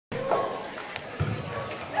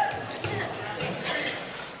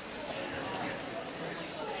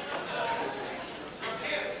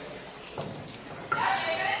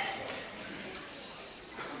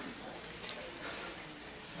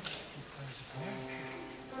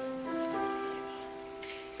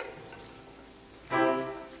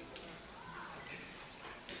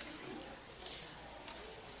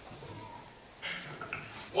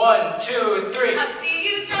1, 2, 3. I see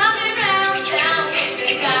you driving around town with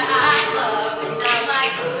the guy I love, and I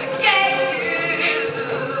like to forget you.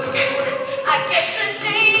 I guess the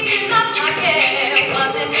change in my pocket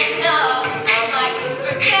wasn't enough. I like to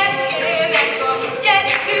forget him and forget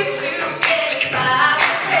you too. If I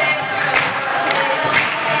forget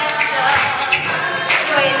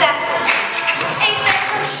anyway, ain't that some?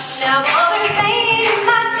 Now all the pain in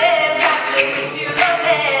my death, I could wish you the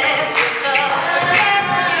best.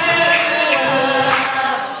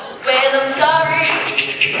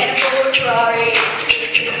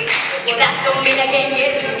 Well, that don't mean I can't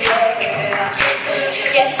get you there.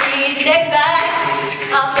 Yes, she's next back.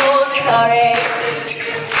 I'm totally sorry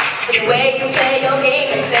for the way you play your game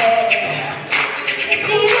is there.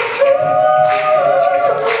 These are true.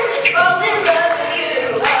 Falls in love with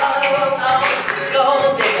you. Oh,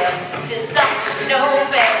 gold digger. Just thought you know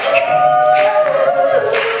better.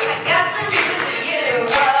 I got some news for you.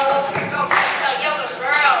 Go tell your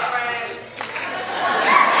girlfriend.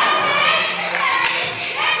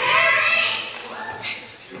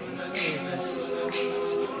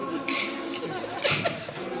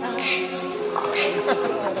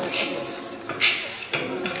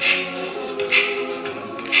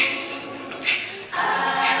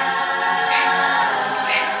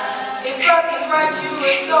 Write you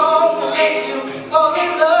a song to make you fall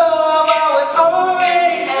in love. I would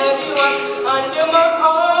already have you up under my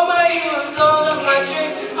arm. I used all of my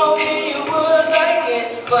tricks, hoping you would like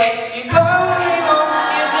it, but you probably won't.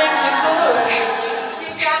 You think you could.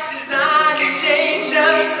 You got design to shade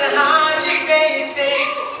just to hide your face and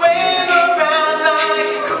wave around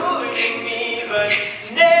like you couldn't be, but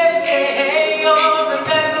never say hang on.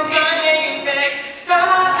 Remember my name and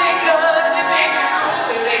stop because you think you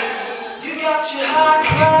could. You got your high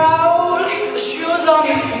crowd, shoes on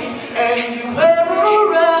your feet, and you wear them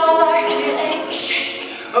around like you ain't shit.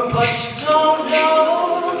 But you don't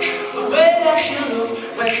know the way that you look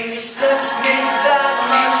when your steps make that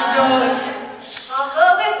much noise.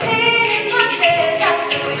 Although it's pain in my chest, I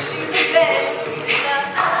still wish you the best.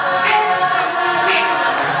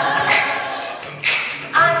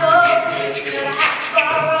 I know that I have to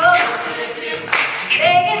borrow,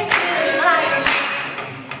 begging still in my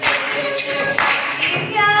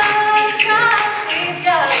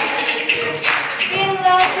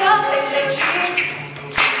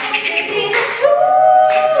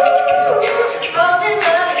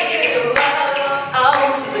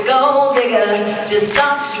just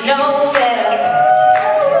thought you know better.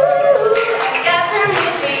 I got some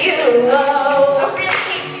news for you. I really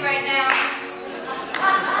hate you right now.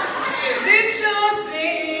 Is it your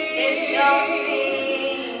scene? It's your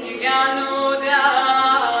scene. You got no doubt.